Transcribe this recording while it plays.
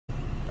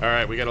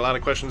Alright, we got a lot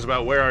of questions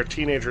about where our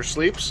teenager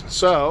sleeps,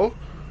 so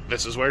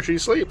this is where she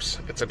sleeps.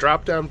 It's a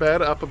drop-down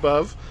bed up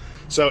above.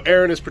 So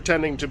Erin is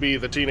pretending to be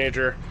the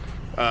teenager,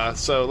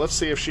 so let's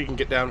see if she can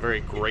get down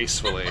very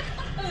gracefully.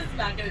 It's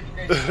not going to be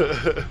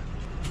graceful.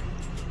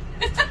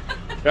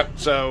 Yep,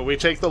 so we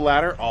take the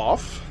ladder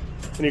off,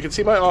 and you can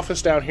see my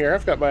office down here.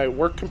 I've got my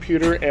work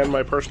computer and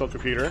my personal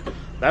computer.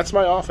 That's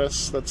my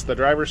office. That's the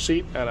driver's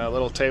seat and a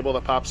little table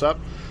that pops up.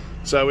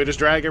 So we just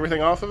drag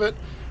everything off of it,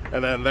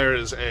 and then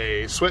there's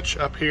a switch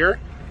up here,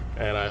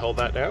 and I hold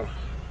that down,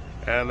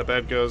 and the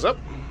bed goes up.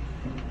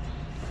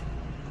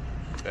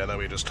 And then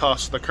we just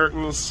toss the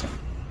curtains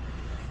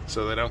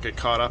so they don't get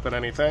caught up in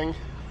anything.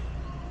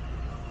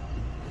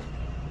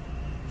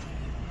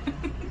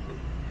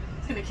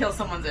 It's gonna kill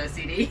someone's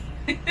OCD.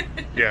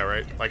 Yeah,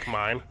 right, like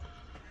mine.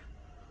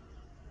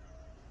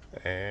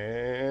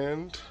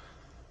 And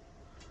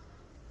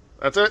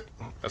that's it.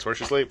 That's where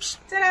she sleeps.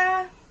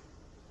 Ta-da!